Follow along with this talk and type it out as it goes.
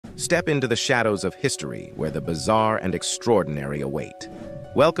Step into the shadows of history where the bizarre and extraordinary await.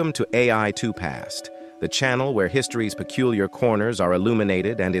 Welcome to Al2past, the channel where history's peculiar corners are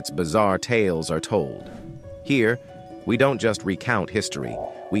illuminated and its bizarre tales are told. Here, we don't just recount history,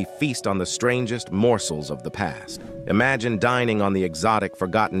 we feast on the strangest morsels of the past. Imagine dining on the exotic,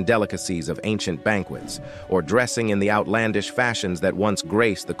 forgotten delicacies of ancient banquets, or dressing in the outlandish fashions that once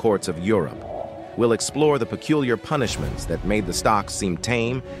graced the courts of Europe. We'll explore the peculiar punishments that made the stocks seem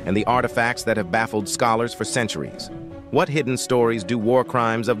tame and the artifacts that have baffled scholars for centuries. What hidden stories do war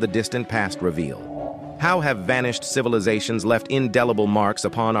crimes of the distant past reveal? How have vanished civilizations left indelible marks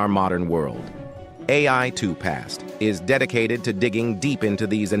upon our modern world? Al2past is dedicated to digging deep into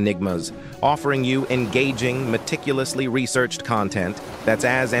these enigmas, offering you engaging, meticulously researched content that's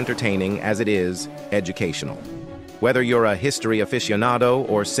as entertaining as it is educational. Whether you're a history aficionado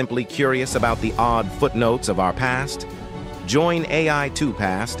or simply curious about the odd footnotes of our past, join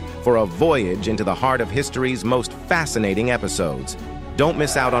Al2past for a voyage into the heart of history's most fascinating episodes. Don't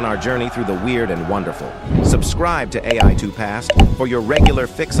miss out on our journey through the weird and wonderful. Subscribe to Al2past for your regular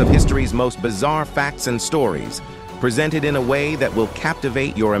fix of history's most bizarre facts and stories, presented in a way that will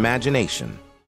captivate your imagination.